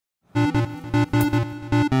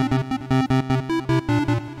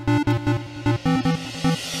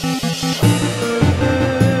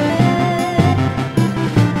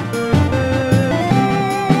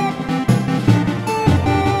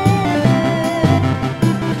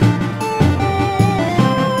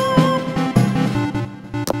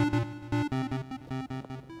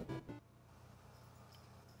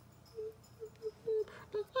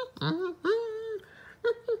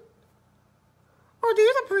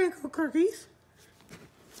you go, cookies.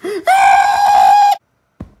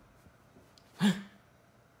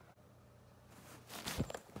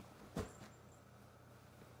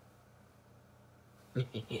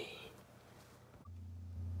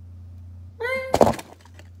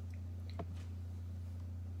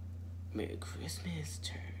 Merry Christmas,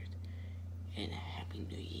 turd, and a Happy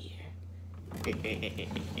New Year.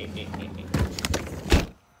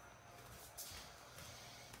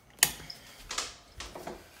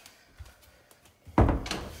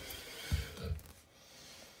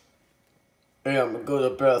 Yeah, I'm gonna go to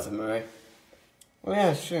the bathroom, alright? Oh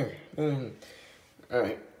yeah, sure.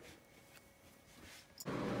 Alright.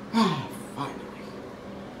 Finally.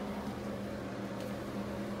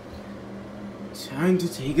 Time to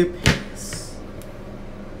take a piss.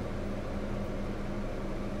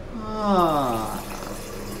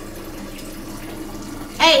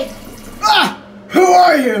 Hey! Who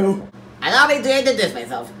are you? Allow me to introduce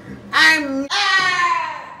myself. I'm...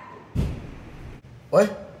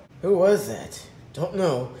 What? Who was that? Don't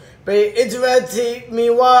know. But he interrupted me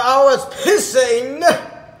while I was pissing!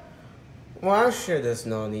 Well, I'm sure there's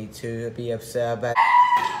no need to be upset about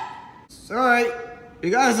it. Alright.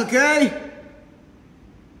 You guys okay?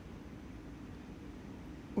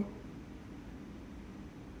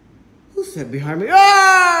 Who's that behind me?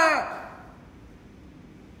 Ah!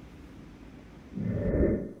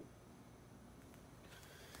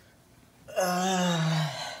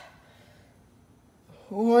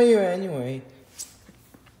 Who are you anyway?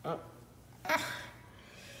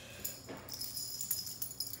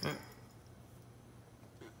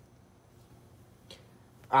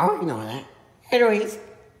 I don't know that. Anyways,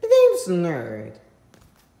 the name's Nerd.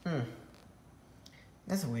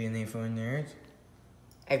 That's a weird name for a nerd.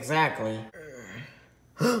 Exactly.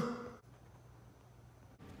 Huh?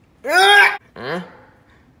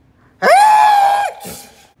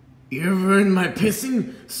 You ruined my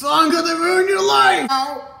pissing, so I'm gonna ruin your life!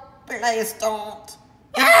 No, please don't.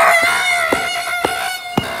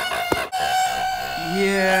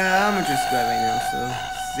 Yeah, I'm just glad right now, so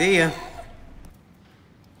see ya.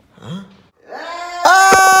 Huh?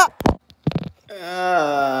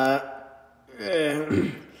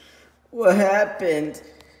 What happened?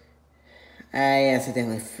 I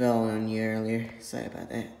accidentally fell on you earlier. Sorry about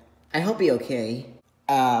that. I hope you're okay.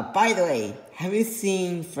 By the way, have you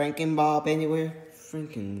seen Frankenbob anywhere?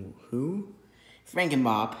 Franken who?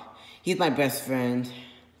 Frankenbob. He's my best friend.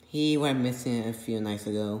 He went missing a few nights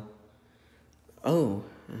ago. Oh,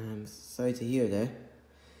 I'm sorry to hear that.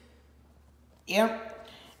 Yep.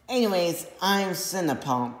 Anyways, I'm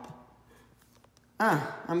Cinepomp.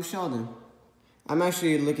 I'm Sheldon. I'm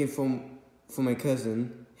actually looking for my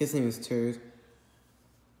cousin. His name is Turd.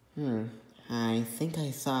 I think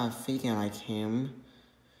I saw a figure like him.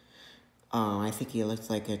 I think he looks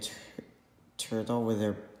like a turtle with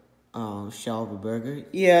a shell of a burger.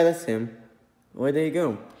 Yeah, that's him. Where'd they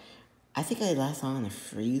go? I think I last saw in the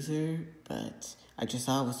freezer, but I just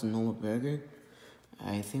saw it was a normal burger.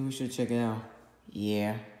 I think we should check it out.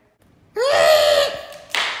 Yeah.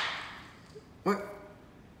 What?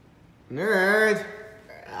 Nerd!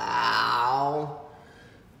 Ow.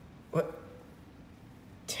 What?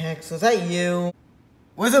 Tex, was that you?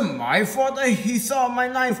 Was it my fault that he saw my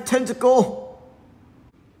ninth tentacle?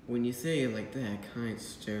 When you say it like that, it kind of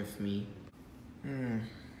disturbs me.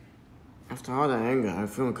 After all that anger, I'm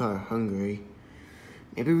feeling kind of hungry.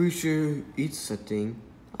 Maybe we should eat something.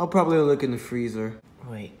 I'll probably look in the freezer.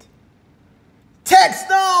 Wait. Tex,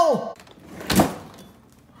 no!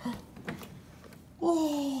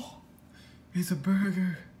 Oh, it's a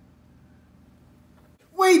burger.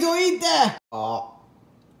 Wait, don't eat that! Oh.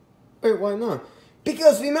 Wait, why not?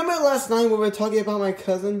 Because remember last night when we were talking about my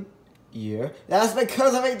cousin? Yeah. That's my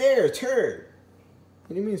cousin right there, Turd.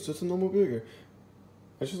 What do you mean? It's just a normal burger.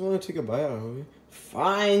 I just want to take a bite out of it.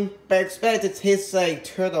 Fine, but expect it to taste like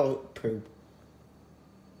turtle poop.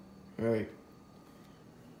 Alright.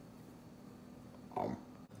 A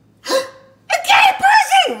gay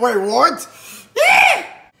person! Wait, what?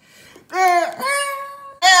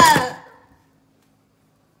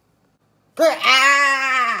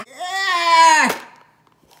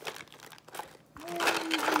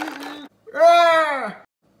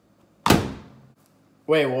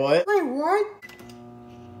 Wait, what? Wait, what?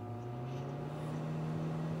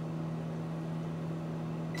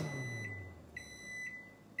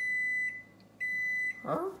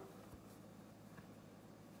 Huh?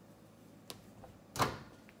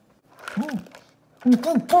 It's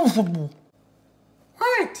impossible.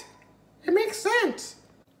 What? It makes sense.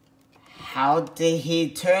 How did he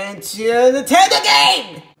turn into a Nintendo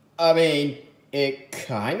game? I mean, it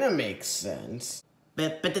kinda makes sense.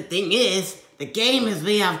 But the thing is, the game is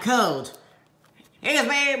made of code. It is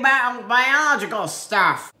made by biological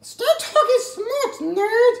stuff. Stop talking smart,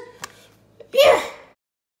 nerd. Yeah.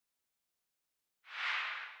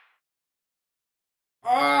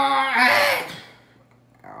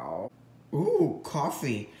 Ooh,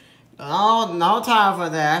 coffee. Oh, no time for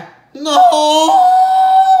that. No!